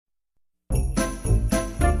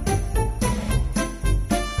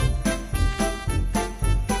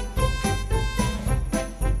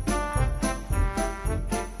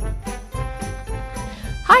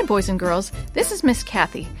boys and girls. This is Miss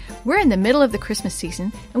Kathy. We're in the middle of the Christmas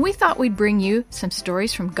season, and we thought we'd bring you some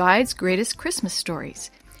stories from Guide's Greatest Christmas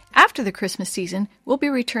Stories. After the Christmas season, we'll be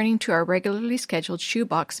returning to our regularly scheduled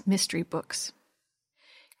shoebox mystery books.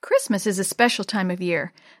 Christmas is a special time of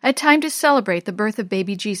year, a time to celebrate the birth of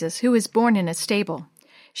baby Jesus, who was born in a stable.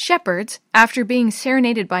 Shepherds, after being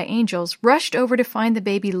serenaded by angels, rushed over to find the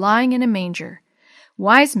baby lying in a manger.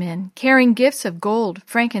 Wise men, carrying gifts of gold,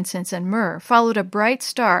 frankincense, and myrrh, followed a bright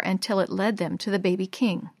star until it led them to the baby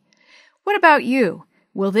king. What about you?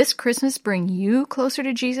 Will this Christmas bring you closer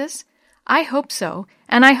to Jesus? I hope so,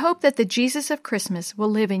 and I hope that the Jesus of Christmas will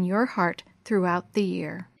live in your heart throughout the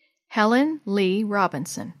year. Helen Lee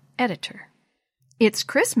Robinson, Editor. It's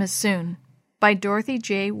Christmas Soon, by Dorothy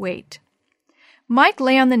J. Waite. Mike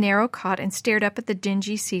lay on the narrow cot and stared up at the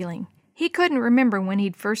dingy ceiling. He couldn't remember when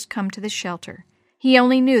he'd first come to the shelter. He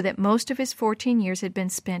only knew that most of his 14 years had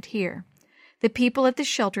been spent here. The people at the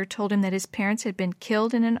shelter told him that his parents had been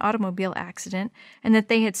killed in an automobile accident and that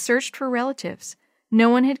they had searched for relatives. No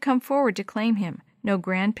one had come forward to claim him, no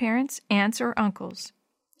grandparents, aunts, or uncles.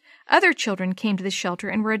 Other children came to the shelter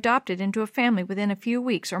and were adopted into a family within a few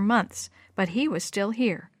weeks or months, but he was still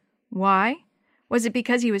here. Why? Was it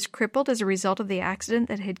because he was crippled as a result of the accident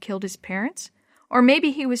that had killed his parents? Or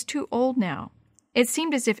maybe he was too old now. It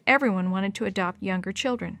seemed as if everyone wanted to adopt younger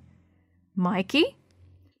children. Mikey?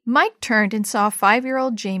 Mike turned and saw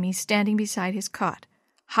 5-year-old Jamie standing beside his cot.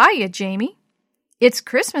 Hiya, Jamie. It's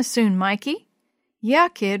Christmas soon, Mikey. Yeah,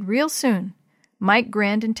 kid, real soon. Mike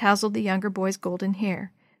grinned and tousled the younger boy's golden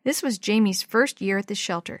hair. This was Jamie's first year at the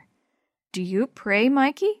shelter. Do you pray,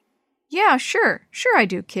 Mikey? Yeah, sure I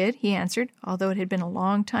do, kid, he answered, although it had been a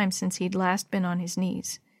long time since he'd last been on his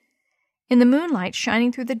knees. In the moonlight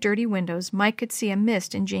shining through the dirty windows, Mike could see a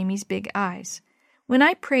mist in Jamie's big eyes. When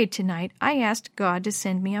I prayed tonight, I asked God to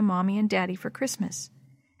send me a mommy and daddy for Christmas.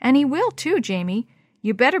 And he will too, Jamie.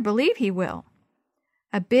 You better believe he will.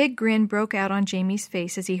 A big grin broke out on Jamie's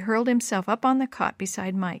face as he hurled himself up on the cot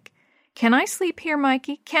beside Mike. Can I sleep here,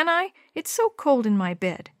 Mikey? Can I? It's so cold in my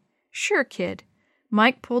bed. Sure, kid.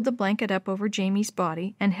 Mike pulled the blanket up over Jamie's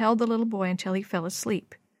body and held the little boy until he fell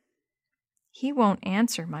asleep. He won't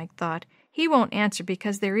answer, Mike thought. He won't answer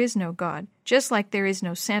because there is no God, just like there is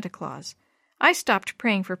no Santa Claus. I stopped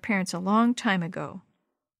praying for parents a long time ago.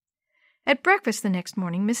 At breakfast the next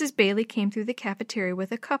morning, Mrs. Bailey came through the cafeteria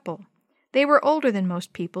with a couple. They were older than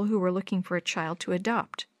most people who were looking for a child to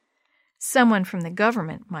adopt. Someone from the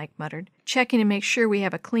government, Mike muttered, checking to make sure we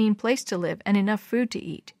have a clean place to live and enough food to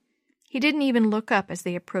eat. He didn't even look up as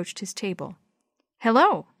they approached his table.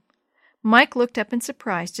 Hello! Mike looked up in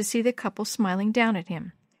surprise to see the couple smiling down at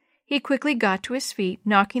him. He quickly got to his feet,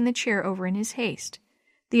 knocking the chair over in his haste.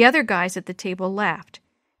 The other guys at the table laughed.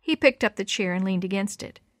 He picked up the chair and leaned against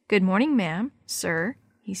it. Good morning, ma'am, sir,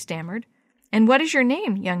 he stammered. And what is your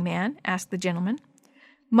name, young man? Asked the gentleman.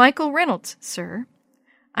 Michael Reynolds, sir.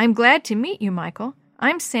 I'm glad to meet you, Michael.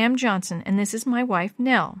 I'm Sam Johnson, and this is my wife,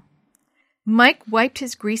 Nell. Mike wiped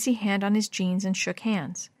his greasy hand on his jeans and shook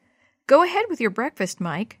hands. Go ahead with your breakfast,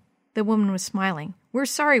 Mike. The woman was smiling. We're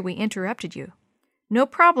sorry we interrupted you. No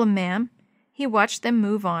problem, ma'am. He watched them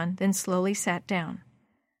move on, then slowly sat down.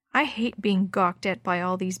 I hate being gawked at by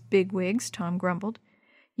all these bigwigs, Tom grumbled.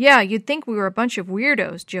 Yeah, you'd think we were a bunch of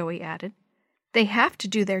weirdos, Joey added. They have to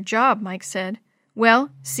do their job, Mike said.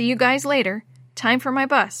 Well, see you guys later. Time for my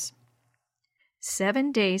bus.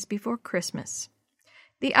 7 days before Christmas.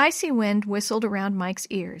 The icy wind whistled around Mike's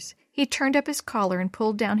ears. He turned up his collar and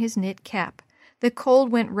pulled down his knit cap. The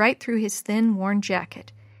cold went right through his thin, worn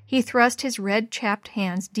jacket. He thrust his red-chapped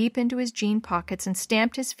hands deep into his jean pockets and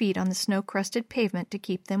stamped his feet on the snow-crusted pavement to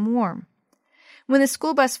keep them warm. When the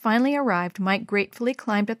school bus finally arrived, Mike gratefully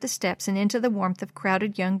climbed up the steps and into the warmth of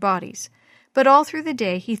crowded young bodies. But all through the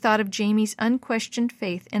day he thought of Jamie's unquestioned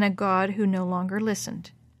faith in a God who no longer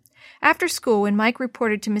listened. After school, when Mike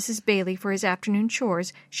reported to Mrs. Bailey for his afternoon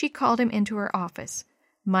chores, she called him into her office.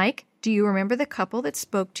 Mike, do you remember the couple that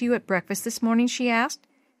spoke to you at breakfast this morning? She asked.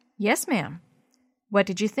 Yes, ma'am. What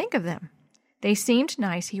did you think of them? They seemed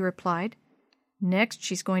nice, he replied. Next,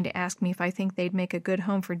 she's going to ask me if I think they'd make a good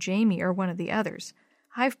home for Jamie or one of the others.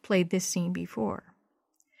 I've played this scene before.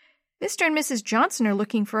 Mr. and Mrs. Johnson are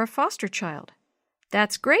looking for a foster child.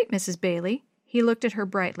 That's great, Mrs. Bailey. He looked at her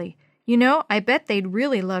brightly. You know, I bet they'd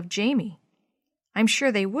really love Jamie. I'm sure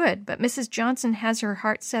they would, but Mrs. Johnson has her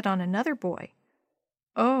heart set on another boy.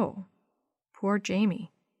 Oh, poor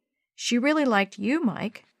Jamie. She really liked you,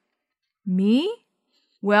 Mike. Me?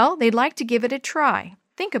 Well, they'd like to give it a try.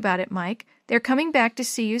 Think about it, Mike. They're coming back to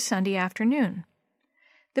see you Sunday afternoon.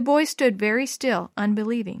 The boy stood very still,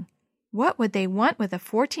 unbelieving. What would they want with a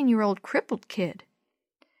 14-year-old crippled kid?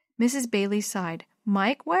 Mrs. Bailey sighed.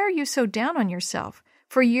 Mike, why are you so down on yourself?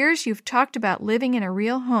 For years you've talked about living in a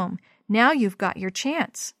real home. Now you've got your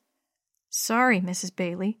chance. Sorry, Mrs.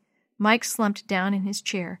 Bailey. Mike slumped down in his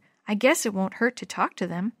chair. I guess it won't hurt to talk to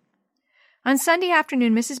them. On Sunday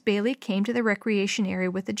afternoon, Mrs. Bailey came to the recreation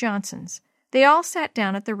area with the Johnsons. They all sat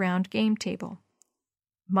down at the round game table.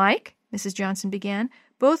 Mike, Mrs. Johnson began,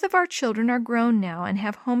 both of our children are grown now and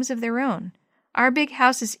have homes of their own. Our big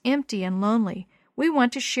house is empty and lonely. We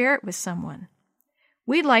want to share it with someone.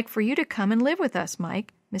 We'd like for you to come and live with us,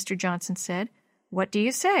 Mike, Mr. Johnson said. What do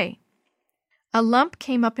you say? A lump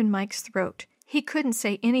came up in Mike's throat. He couldn't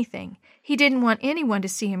say anything. He didn't want anyone to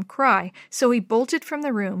see him cry, so he bolted from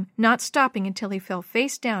the room, not stopping until he fell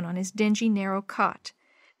face down on his dingy, narrow cot.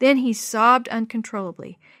 Then he sobbed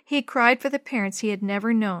uncontrollably. He cried for the parents he had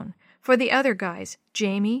never known, for the other guys,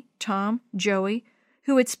 Jamie, Tom, Joey,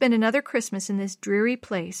 who would spend another Christmas in this dreary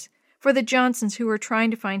place, for the Johnsons who were trying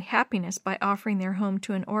to find happiness by offering their home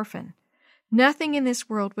to an orphan. Nothing in this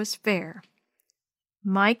world was fair.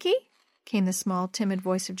 Mikey? Came the small, timid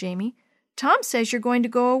voice of Jamie. Tom says you're going to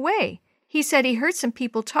go away. He said he heard some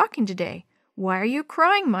people talking today. Why are you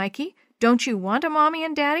crying, Mikey? Don't you want a mommy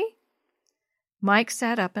and daddy? Mike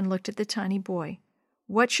sat up and looked at the tiny boy.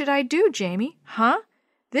 What should I do, Jamie? Huh?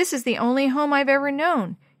 This is the only home I've ever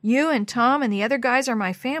known. You and Tom and the other guys are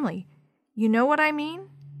my family. You know what I mean?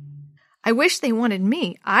 I wish they wanted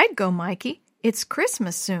me. I'd go, Mikey. It's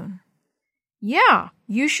Christmas soon. Yeah,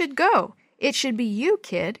 you should go. It should be you,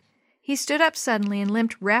 kid. He stood up suddenly and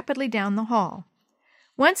limped rapidly down the hall.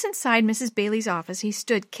 Once inside Mrs. Bailey's office, he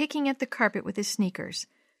stood kicking at the carpet with his sneakers.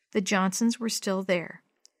 The Johnsons were still there.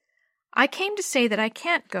 I came to say that I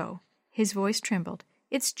can't go. His voice trembled.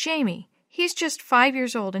 It's Jamie. He's just 5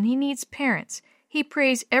 years old and he needs parents. He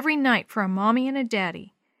prays every night for a mommy and a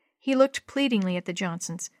daddy. He looked pleadingly at the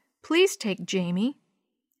Johnsons. Please take Jamie.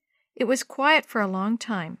 It was quiet for a long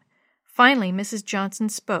time. Finally, Mrs. Johnson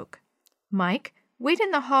spoke. Mike, wait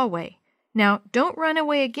in the hallway. Now, don't run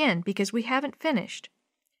away again because we haven't finished.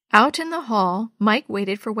 Out in the hall, Mike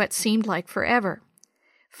waited for what seemed like forever.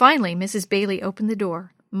 Finally, Mrs. Bailey opened the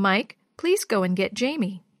door. Mike, please go and get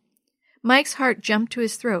Jamie. Mike's heart jumped to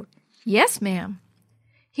his throat. Yes, ma'am.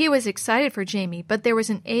 He was excited for Jamie, but there was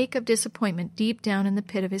an ache of disappointment deep down in the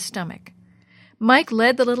pit of his stomach. Mike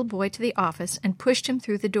led the little boy to the office and pushed him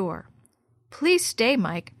through the door. Please stay,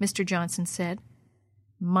 Mike, Mr. Johnson said.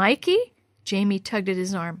 Mikey? Jamie tugged at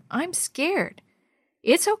his arm. I'm scared.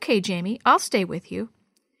 It's okay, Jamie. I'll stay with you.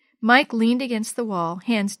 Mike leaned against the wall,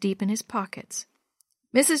 hands deep in his pockets.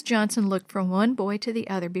 Mrs. Johnson looked from one boy to the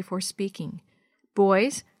other before speaking.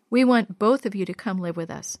 Boys, we want both of you to come live with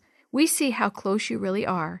us. We see how close you really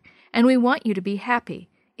are, and we want you to be happy.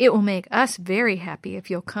 It will make us very happy if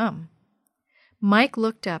you'll come. Mike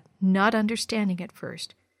looked up, not understanding at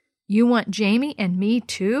first. You want Jamie and me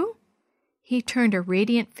too? He turned a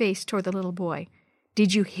radiant face toward the little boy.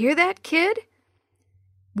 Did you hear that, kid?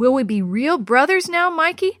 Will we be real brothers now,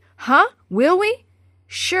 Mikey? Huh? Will we?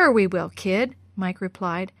 Sure we will, kid, Mike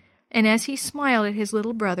replied, and as he smiled at his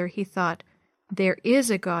little brother, he thought, there is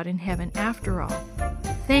a God in heaven after all.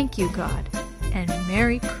 Thank you, God, and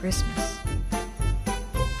Merry Christmas.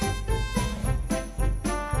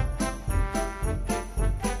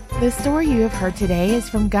 The story you have heard today is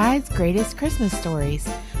from Guide's Greatest Christmas Stories,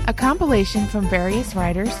 a compilation from various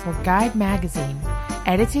writers for Guide magazine,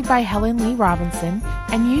 edited by Helen Lee Robinson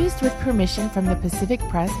and used with permission from the Pacific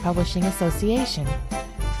Press Publishing Association.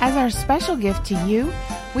 As our special gift to you,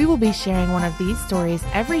 we will be sharing one of these stories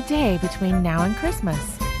every day between now and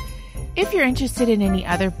Christmas. If you're interested in any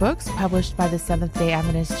other books published by the Seventh-day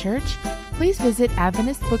Adventist Church, please visit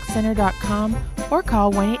AdventistBookCenter.com or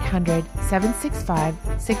call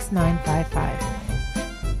 1-800-765-6955.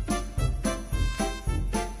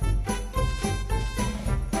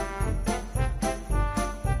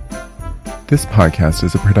 This podcast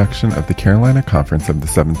is a production of the Carolina Conference of the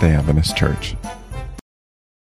Seventh-day Adventist Church.